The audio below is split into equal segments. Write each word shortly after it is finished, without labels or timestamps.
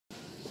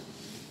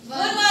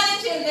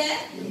children.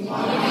 Good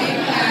morning,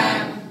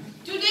 ma'am.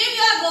 Today we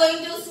are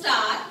going to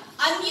start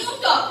a new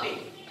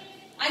topic,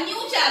 a new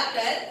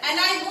chapter, and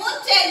I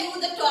won't tell you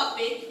the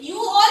topic. You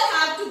all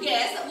have to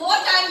guess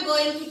what I am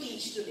going to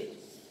teach today.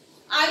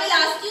 I will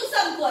ask you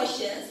some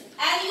questions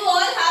and you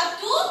all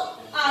have to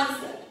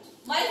answer.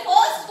 My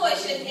first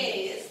question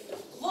is,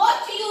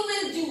 what you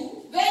will do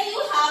when you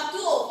have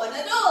to open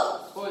a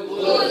door?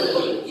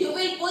 Pull. You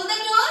will pull the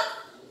door.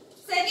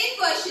 Second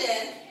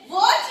question,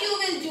 what you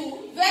will do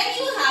when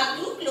you have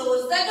to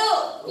close the door?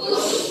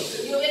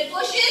 Push. You will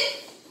push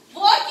it.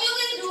 What you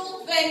will do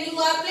when you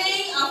are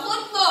playing a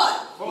football?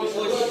 Push.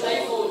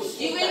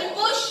 You will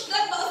push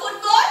the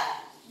football.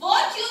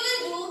 What you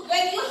will do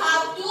when you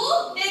have to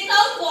take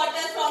out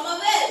water from a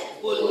well?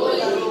 Pull.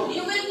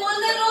 You will pull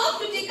the rope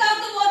to take out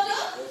the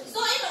water. So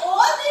in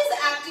all these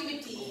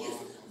activities,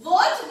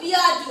 what we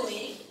are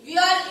doing, we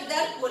are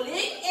either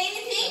pulling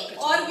anything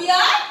or we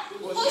are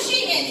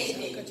pushing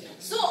anything.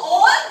 So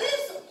all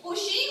this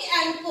pushing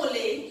and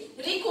pulling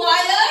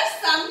requires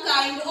some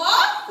kind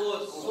of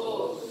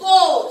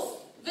force.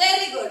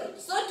 Very good.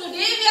 So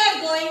today we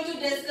are going to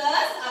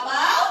discuss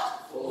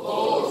about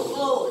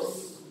force.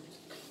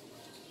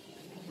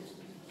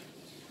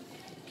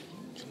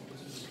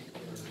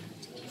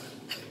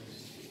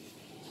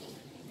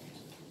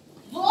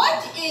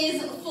 What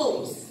is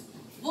force?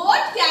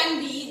 What can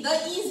be the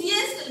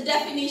easiest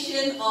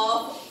definition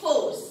of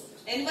force?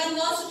 Anyone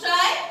wants to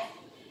try?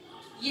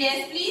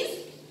 Yes,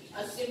 please.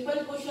 A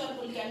simple push or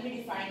pull can be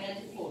defined as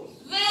force.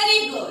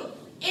 Very good.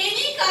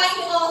 Any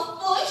kind of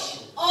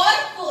push or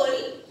pull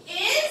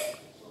is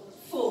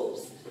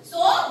force. So,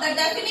 the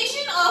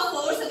definition of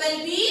force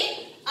will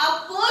be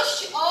a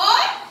push or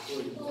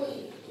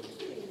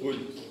pull.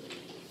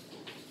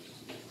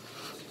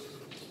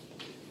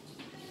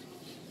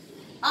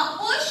 A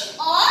push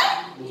or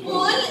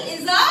pull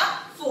is a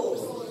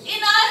force.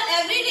 In our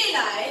everyday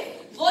life,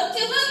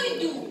 whatever we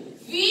do,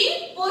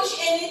 we push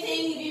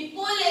anything, we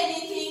pull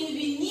anything,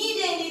 we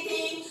need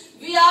anything,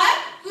 we are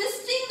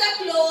twisting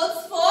the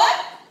clothes for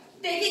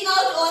taking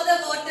out all the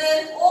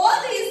water.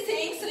 All these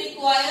things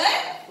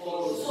require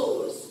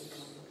force.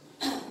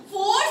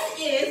 Force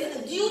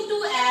is due to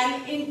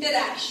an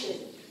interaction.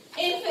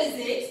 In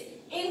physics,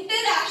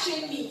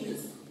 interaction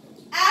means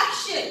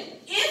action.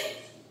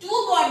 If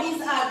two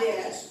bodies are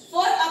there,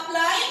 for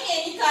applying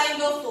any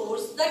kind of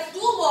force, the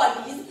two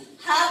bodies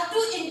have to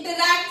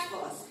interact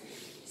first.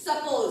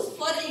 Suppose,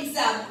 for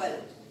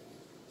example,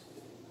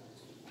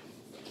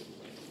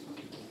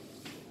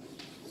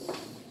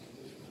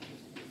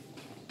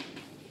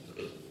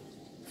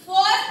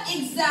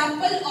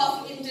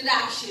 of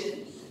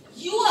interaction,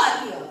 you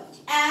are here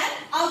and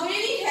a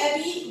very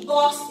heavy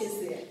box is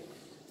there.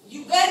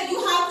 Where you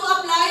have to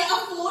apply a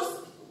force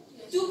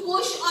to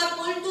push or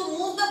pull to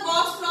move the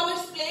box from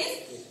its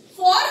place.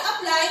 For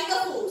applying the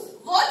force,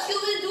 what you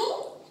will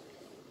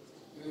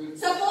do?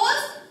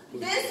 Suppose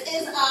this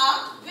is a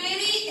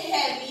very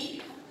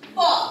heavy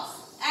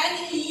box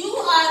and you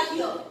are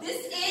here. This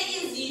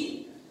A is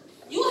you.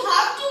 You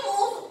have to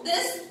move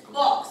this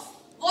box.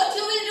 What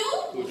you will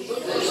do? Push.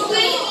 You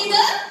will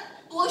either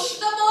push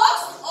the box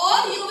or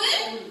you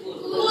will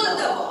pull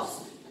the box.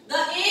 The A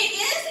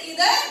will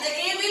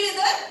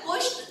either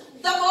push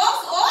the box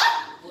or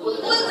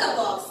pull the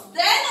box.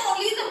 Then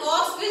only the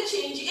box will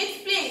change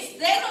its place.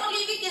 Then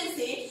only we can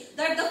say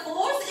that the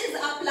force is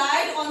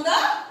applied on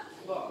the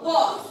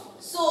box.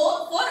 So,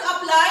 for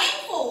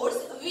applying force,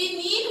 we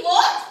need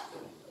what?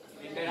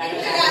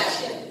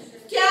 Interaction.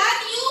 Can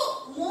you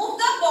move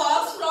the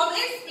box from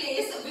its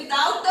place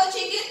without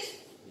touching it?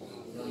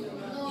 No.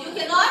 You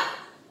cannot?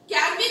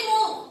 Can we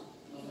move?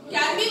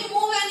 Can we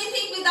move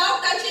anything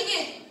without touching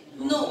it?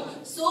 No.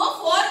 So,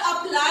 for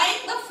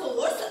applying the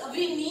force,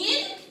 we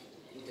need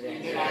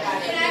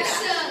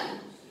interaction.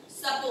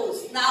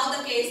 Suppose, now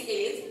the case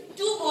is,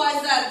 two boys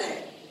are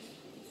there.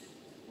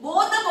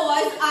 Both the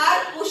boys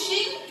are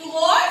pushing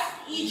towards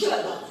each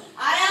other.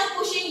 I am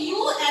pushing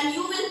you and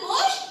you will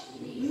push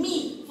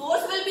me.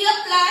 Force will be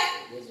applied.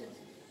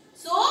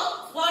 So,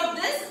 for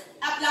this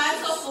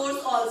appliance of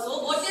force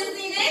also, what is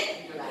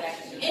needed?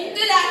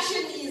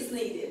 Interaction is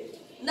needed.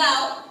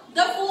 Now,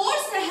 the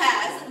force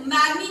has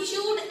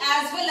magnitude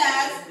as well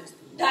as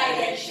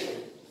direction.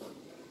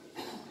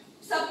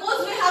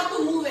 Suppose we have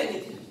to move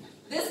anything.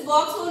 This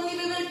box only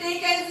we will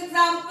take as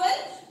example.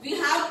 We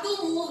have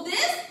to move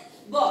this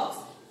box.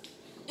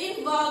 In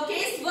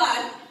case 1,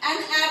 an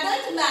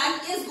adult man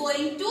is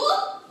going to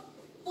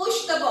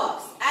push the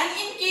box. And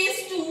in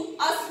case 2,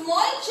 a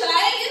small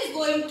child is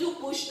going to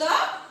push the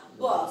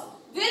box.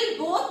 Will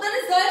both the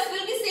results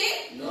will be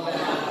same? No.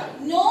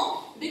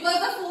 No, because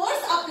the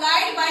force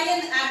applied by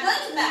an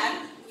adult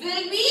man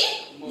will be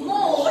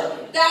more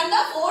than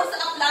the force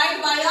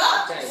applied by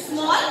a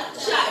small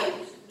child.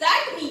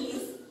 That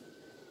means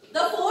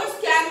the force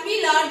can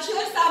be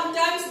larger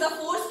sometimes, the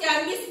force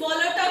can be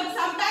smaller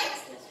sometimes.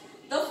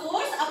 The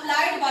force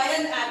applied by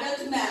an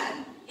adult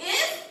man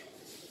is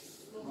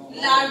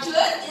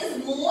larger,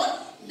 is more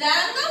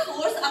than the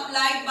force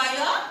applied by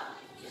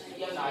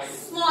a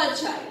small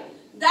child.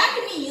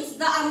 That means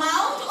the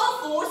amount of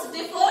force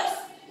differs,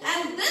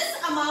 and this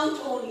amount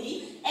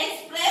only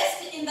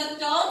expressed in the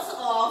terms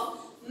of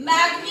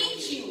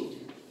magnitude.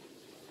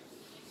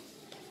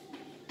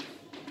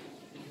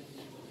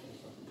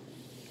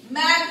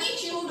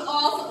 Magnitude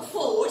of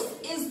force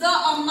is the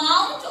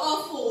amount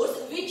of force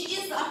which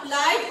is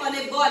applied on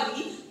a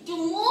body to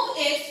move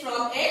it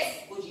from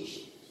its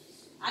position.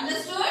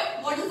 Understood?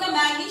 What is the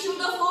magnitude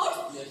of force?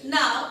 Yes.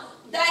 Now,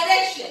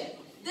 direction.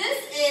 This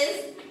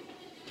is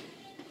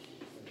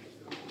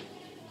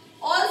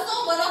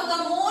also one of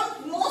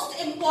the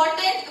most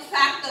important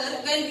factor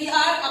when we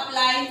are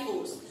applying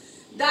force.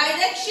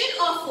 Direction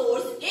of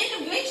force,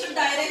 in which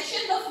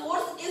direction the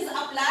force is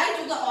applied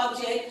to the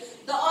object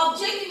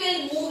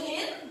will move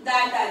in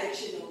that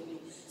direction only.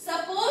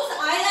 Suppose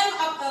I am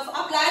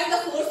applying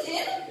the force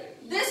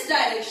in this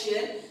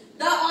direction,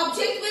 the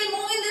object will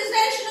move in this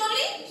direction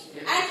only.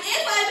 And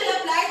if I will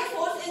apply the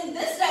force in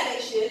this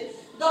direction,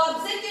 the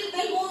object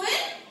will move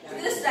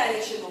in this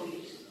direction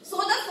only. So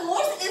the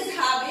force is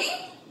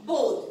having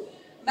both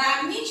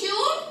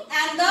magnitude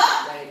and the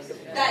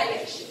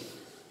direction.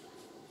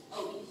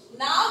 Okay.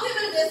 Now we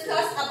will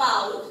discuss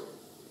about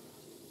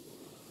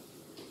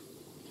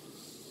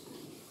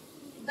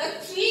the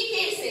three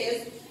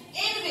cases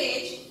in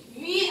which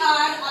we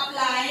are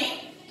applying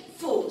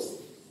force.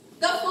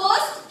 The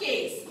first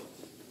case.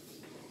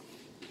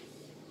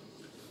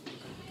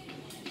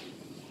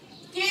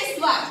 Case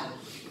 1.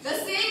 The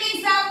same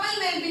example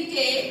will be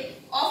taken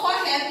of a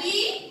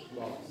heavy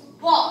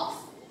box.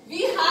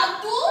 We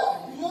have to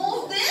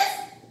move this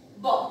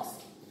box.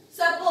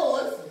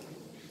 Suppose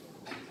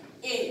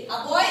A.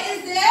 A boy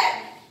is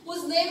there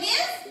whose name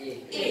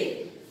is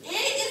A. A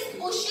is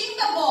pushing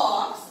the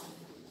box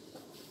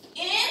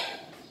in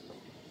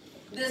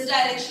this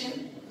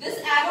direction. This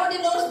arrow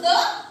denotes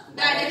the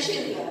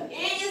direction here.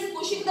 A is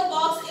pushing the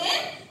box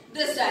in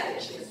this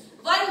direction.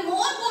 One more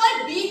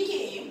boy B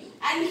came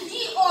and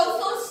he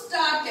also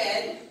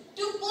started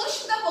to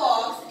push the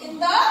box in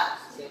the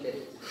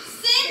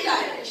same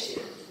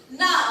direction.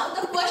 Now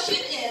the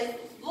question is,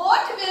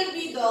 what will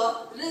be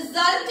the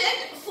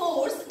resultant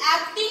force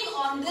acting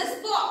on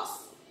this box?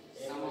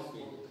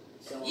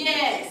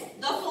 Yes,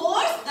 the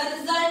force, the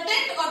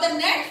resultant or the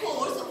net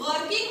force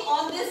working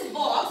on this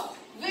box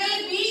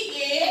will be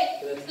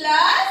A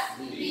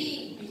plus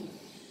B.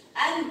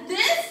 And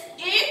this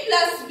A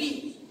plus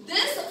B,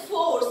 this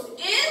force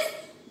is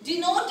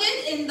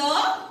denoted in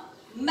the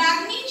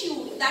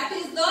magnitude, that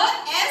is the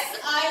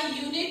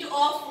SI unit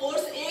of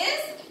force is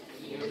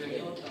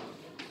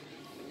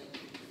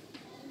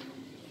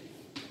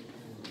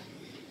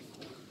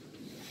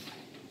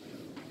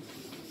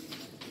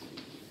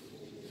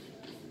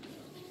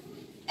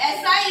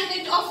SI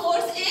unit of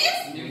force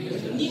is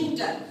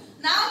Newton.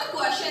 Now the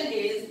question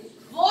is,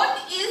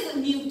 what is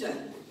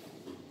Newton?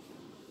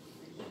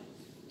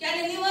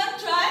 Can anyone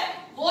try?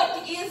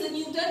 What is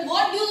Newton?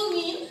 What do you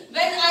mean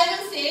when I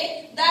will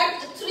say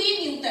that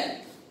 3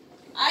 Newton?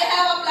 I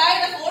have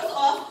applied a force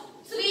of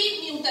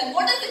 3 Newton.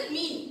 What does it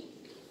mean?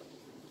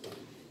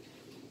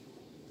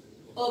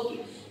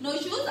 Okay, no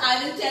issues.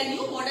 I will tell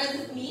you what does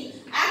it mean.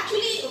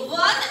 Actually,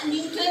 1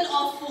 Newton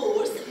of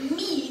force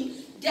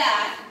means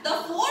that the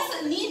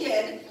force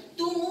needed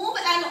to move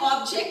an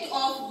object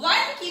of 1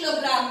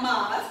 kilogram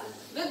mass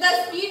with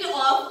the speed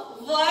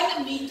of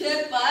 1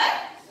 meter per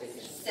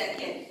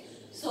second.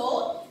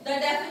 So, the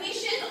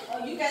definition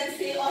you can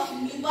say of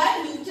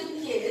 1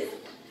 Newton is,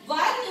 1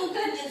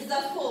 Newton is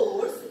the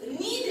force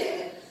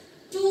needed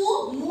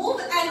to move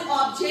an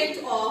object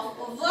of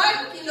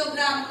 1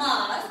 kilogram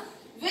mass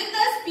with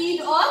the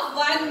speed of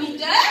 1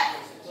 meter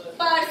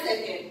per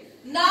second.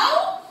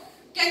 Now,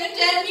 can you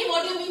tell me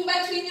what you mean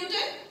by 3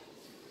 Newton?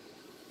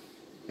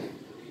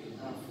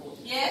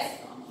 Yes?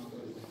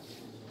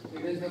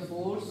 It is the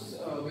force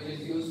which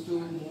is used to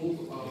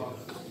move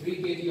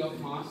 3 kg of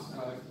mass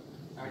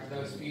at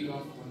the speed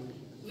of 1.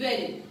 Very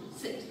good.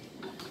 Sit.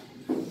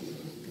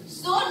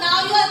 So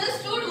now you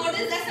understood what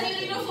is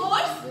SI unit of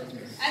force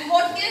and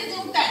what is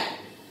Newton.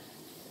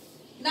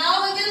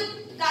 Now we will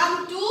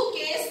come to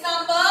case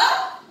number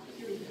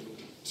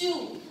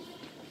 2.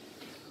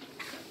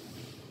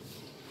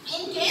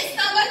 In case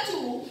number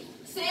 2,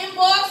 same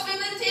box we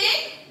will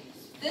take.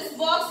 This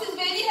box is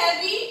very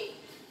heavy.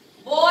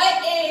 Boy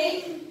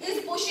A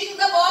is pushing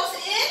the box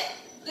in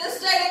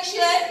this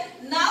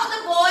direction. Now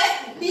the boy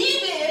B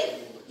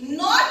will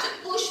not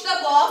push the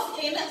box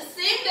in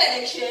same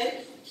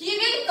direction. He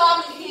will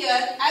come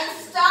here and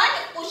start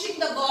pushing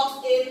the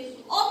box in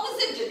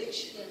opposite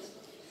direction.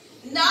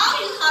 Now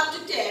you have to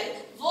tell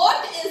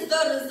what is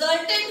the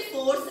resultant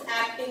force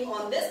acting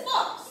on this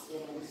box.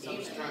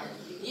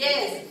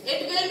 Yes,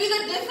 it will be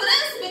the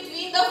difference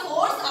between the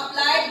force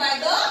applied by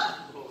the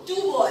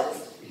 2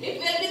 boys. It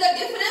will be the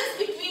difference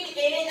between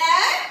A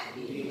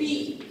and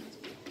B.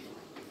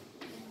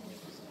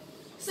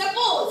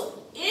 Suppose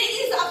A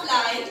is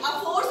applying a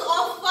force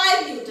of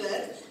 5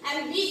 newtons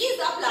and B is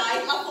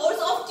applying a force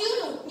of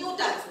 2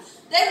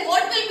 newtons. Then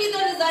what will be the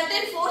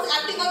resultant force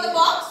acting on the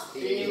box?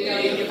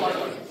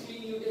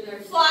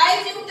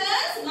 5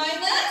 newtons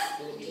minus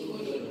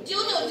 2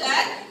 newtons.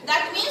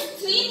 That means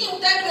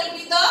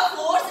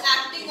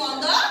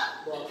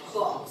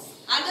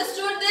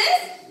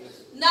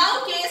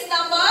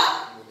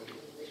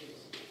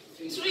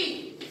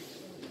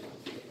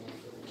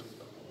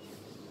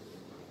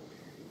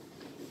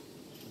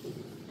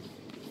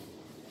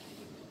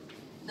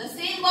The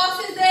same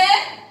box is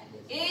there.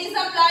 A is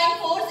applying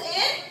force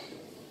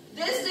in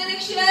this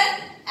direction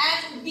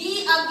and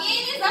B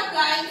again is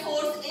applying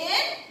force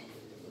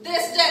in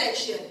this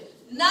direction.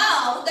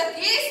 Now the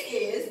case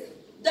is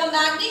the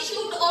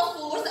magnitude of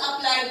force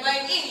applied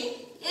by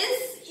A is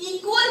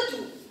equal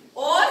to,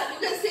 or you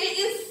can say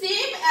is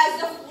same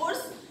as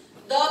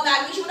the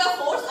magnitude of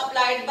force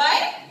applied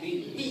by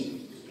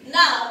B.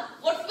 Now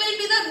what will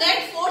be the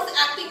net force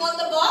acting on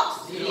the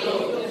box?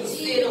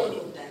 0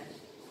 Newton.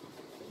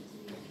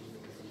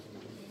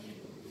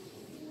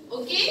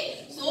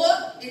 Okay, so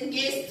in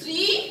case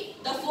 3,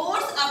 the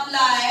force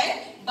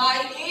applied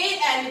by A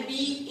and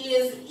B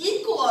is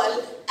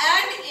equal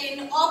and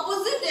in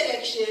opposite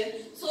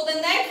direction. So the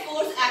net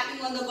force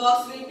acting on the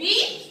box will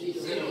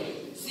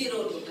be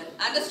 0 Newton.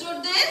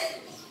 Understood this?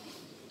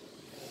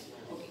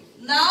 Okay.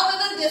 Now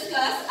we will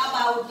discuss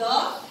about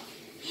the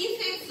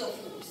effects of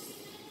force.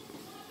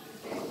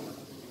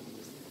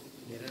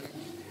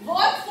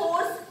 What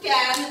force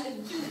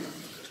can do?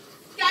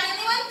 Can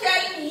anyone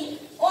tell me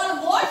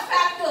on what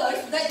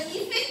factors the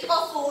effect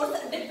of force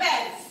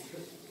depends?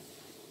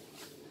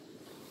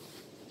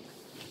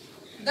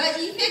 The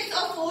effect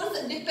of force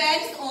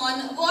depends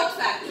on what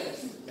factors?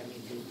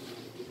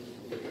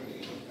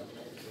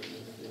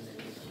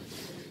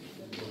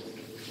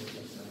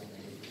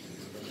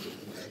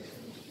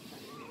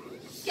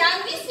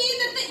 Can we say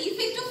that the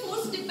effect of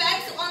force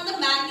depends on the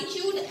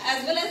magnitude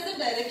as well as the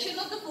direction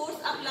of the force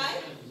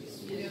applied?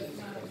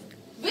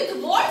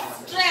 With what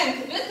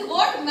strength, with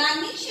what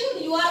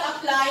magnitude you are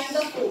applying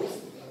the force?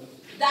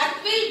 That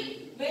will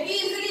very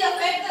easily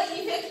affect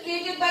the effect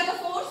created by the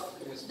force.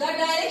 The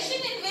direction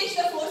in which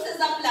the force is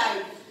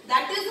applied,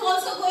 that is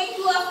also going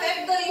to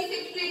affect the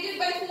effect created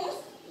by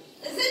force,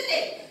 isn't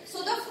it?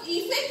 So the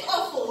effect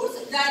of force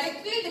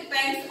directly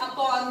depends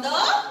upon the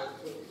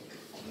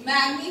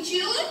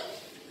magnitude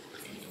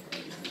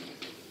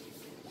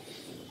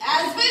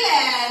as well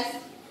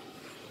as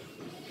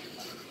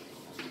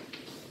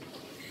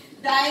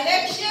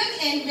direction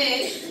in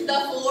which the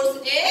force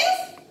is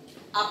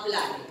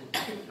applied.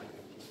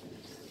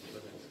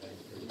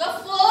 The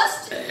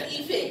first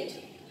effect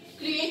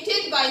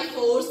created by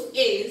force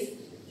is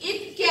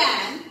it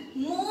can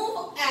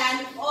move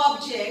an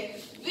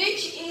object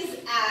which is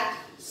at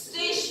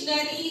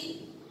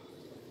stationary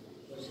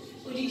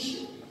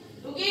position.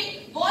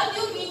 Okay, what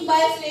do you mean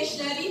by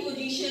stationary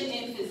position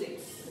in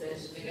physics?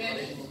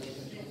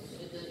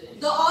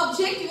 The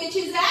object which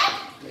is at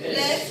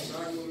rest.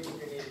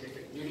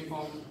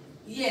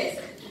 Yes,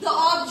 the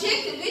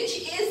object which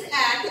is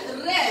at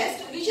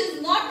rest, which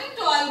is not at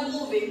all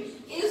moving,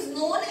 is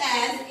known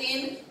as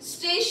in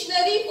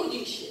stationary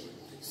position.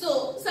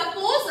 So,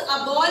 suppose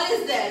a ball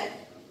is there,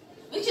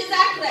 which is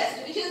at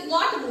rest, which is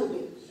not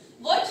moving.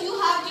 What you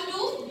have to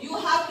do? You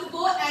have to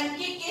go and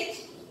kick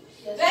it.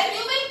 When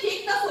you will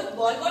kick the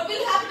football, what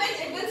will happen?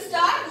 It will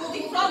start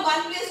moving from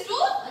one place to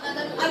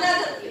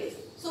another place.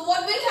 So,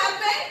 what will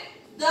happen?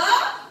 The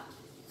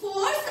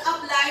force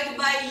applied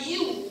by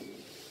you,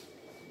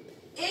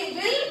 it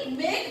will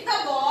make the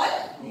ball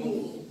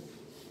move.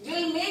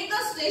 Will make the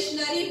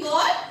stationary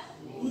ball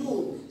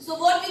move. So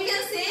what we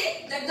can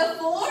say that the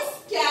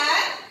force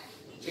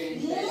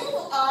can move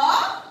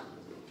a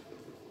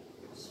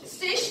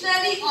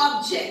stationary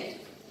object.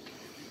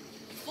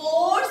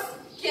 Force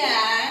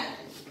can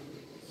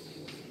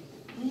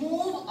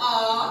move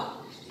a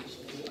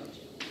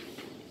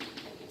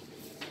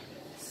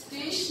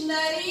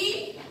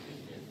stationary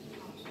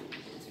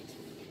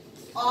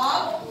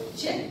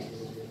object.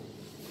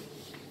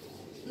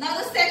 Now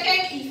the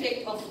second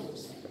effect of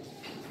force.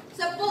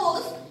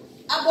 Suppose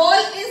a ball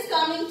is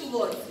coming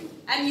towards you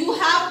and you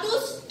have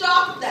to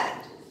stop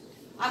that.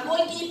 A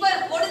goalkeeper,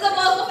 what is the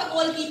work of a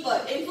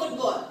goalkeeper in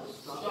football?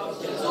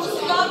 To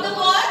stop the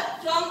ball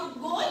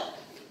from goal.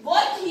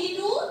 What he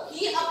do?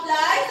 He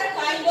applies a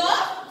kind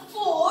of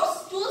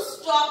force to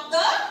stop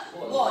the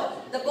ball.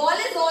 The ball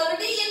is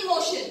already in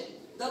motion.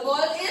 The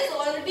ball is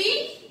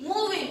already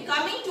moving,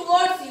 coming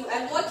towards you.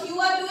 And what you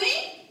are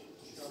doing?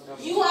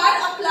 You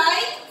are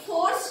applying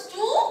force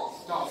to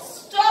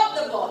stop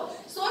the ball.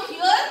 So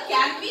here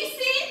can we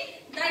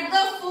say that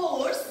the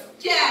force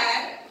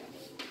can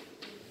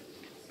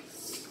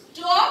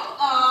stop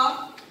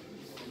a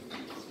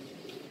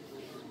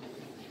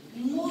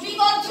moving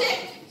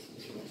object?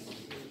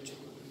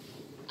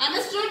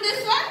 Understood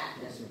this one?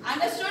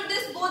 Understood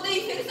this, both the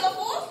effects of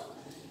force?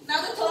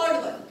 Now the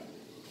third one.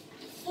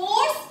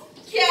 Force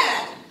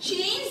can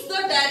change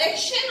the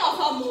direction of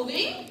a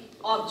moving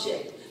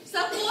object.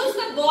 Suppose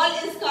the ball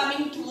is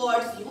coming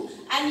towards you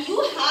and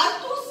you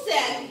have to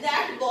send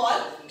that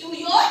ball to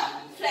your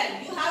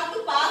friend. You have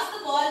to pass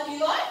the ball to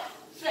your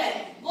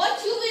friend.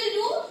 What you will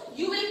do?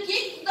 You will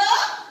kick the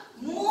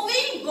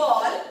moving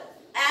ball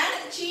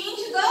and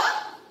change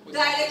the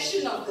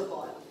direction of the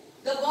ball.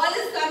 The ball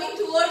is coming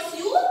towards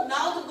you.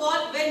 Now the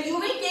ball, when you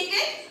will kick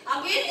it,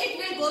 again it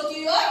will go to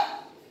your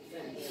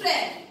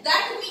friend.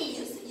 That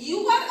means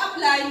you are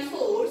applying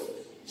force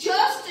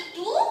just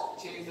to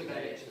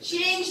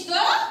change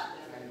the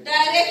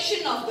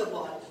direction of the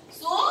ball.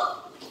 So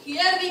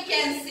here we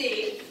can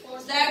say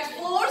that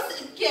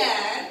force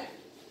can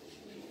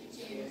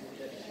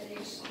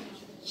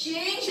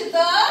change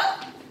the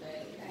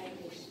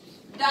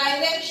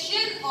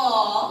direction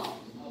of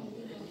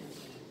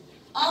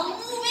a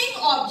moving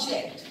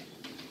object.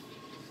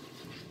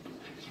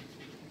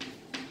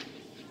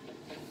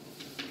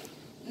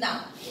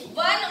 Now,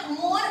 one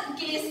more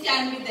case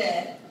can be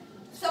there.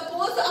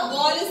 Suppose a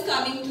ball is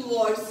coming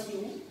towards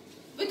you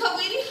with a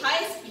very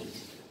high speed,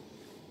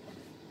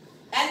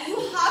 and you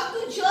have to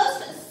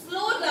just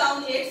slow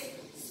down its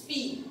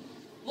speed.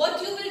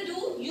 What you will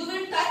do? You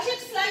will touch it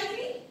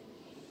slightly.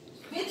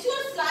 With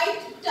your slight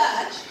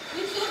touch,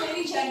 with your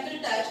very gentle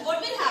touch, what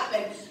will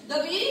happen? The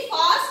very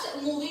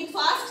fast moving,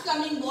 fast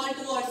coming ball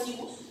towards you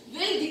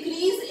will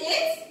decrease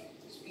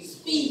its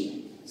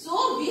speed.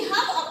 So we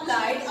have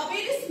applied a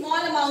very small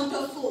amount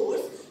of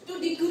force to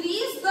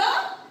decrease the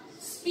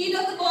speed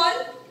of the ball.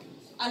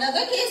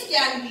 Another case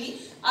can be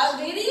a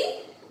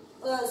very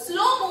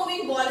slow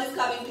moving ball is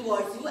coming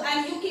towards you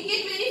and you kick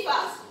it very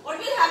fast. What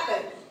will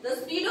happen? The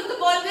speed of the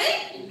ball will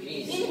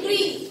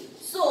increase.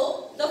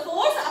 So the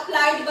force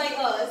applied by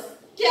us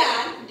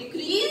can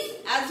decrease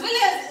as well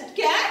as it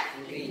can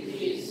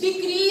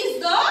decrease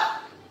the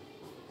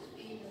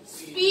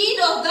speed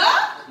of the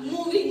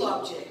moving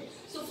object.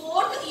 So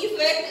fourth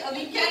effect,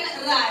 we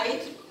can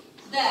write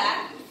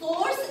that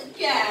force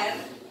can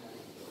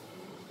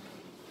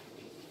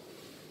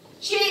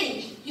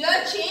change.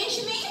 Here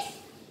change means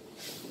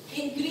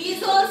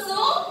increase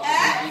also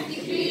and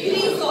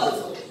decrease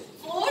also.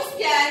 Force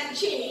can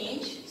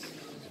change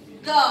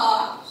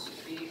the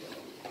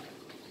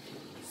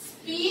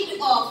speed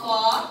of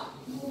a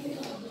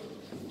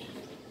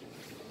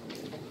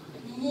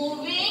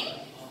moving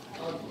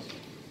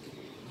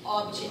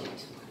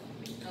object.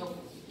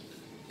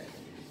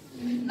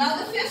 Now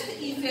the fifth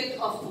effect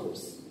of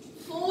force.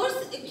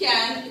 Force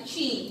can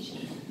change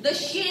the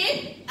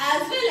shape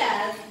as well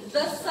as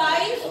the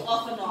size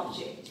of an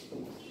object.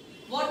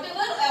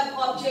 Whatever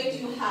object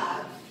you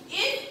have,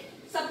 if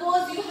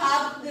suppose you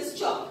have this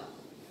chalk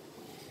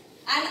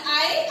and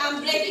I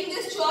am breaking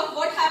this chalk,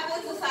 what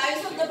happens? The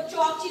size of the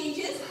chalk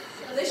changes,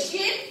 the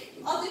shape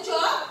of the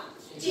chalk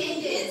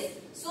changes.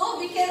 So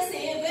we can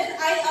say when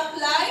I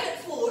applied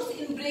force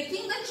in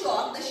breaking the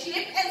chalk, the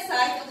shape and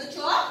size of the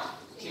chalk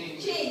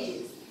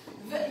changes.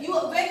 When you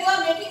are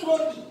making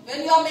roti,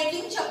 when you are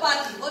making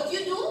chapati, what you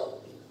do?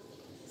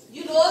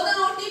 You roll the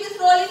roti with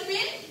rolling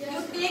pin.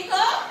 You take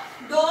a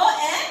dough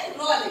and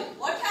roll it.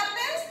 What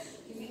happens?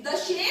 The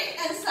shape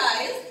and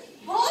size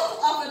both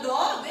of a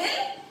dough will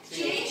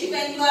change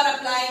when you are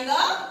applying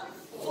a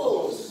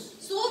force.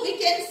 So we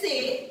can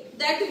say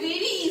that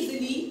very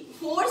easily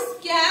force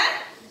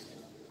can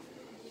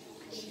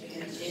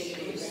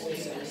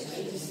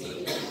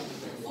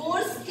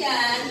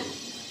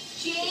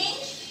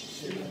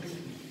change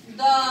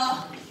the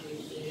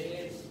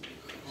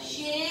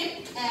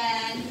shape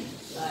and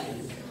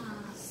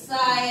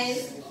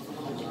size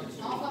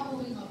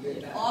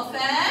of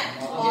an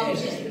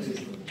object.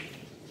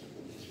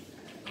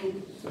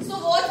 So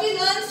what we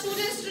learned,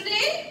 students,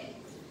 today?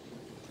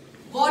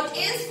 What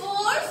is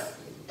force?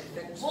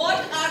 What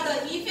are the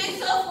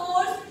effects of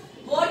force?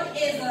 What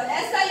is the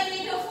SI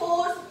unit of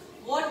force?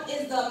 What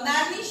is the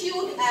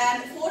magnitude?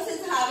 And force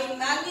is having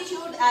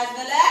magnitude as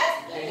well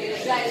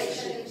as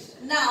direction.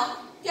 Now,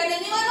 can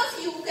any one of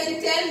you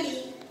can tell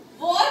me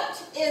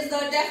what is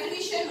the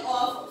definition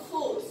of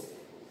force?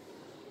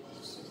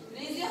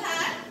 Raise your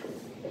hand.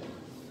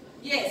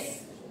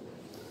 Yes.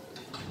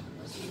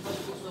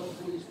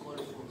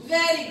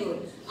 Very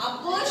good. A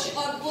push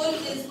or pull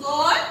is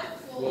called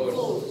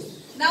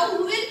force. Now,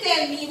 who will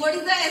tell me what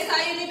is the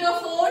SI unit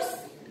of force?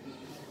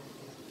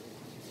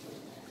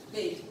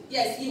 Wait.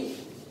 Yes, you.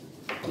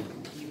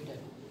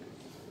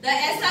 The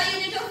SI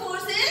unit of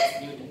force is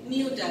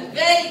Newton.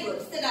 Very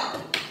good. Sit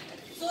down.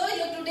 So,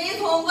 your today's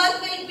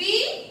homework will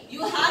be,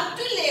 you have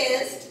to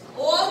list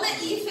all the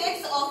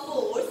effects of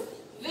force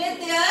with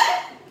their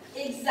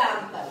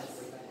examples.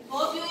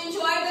 Hope you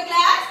enjoyed the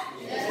class.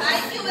 Yes.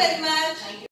 Thank you very much.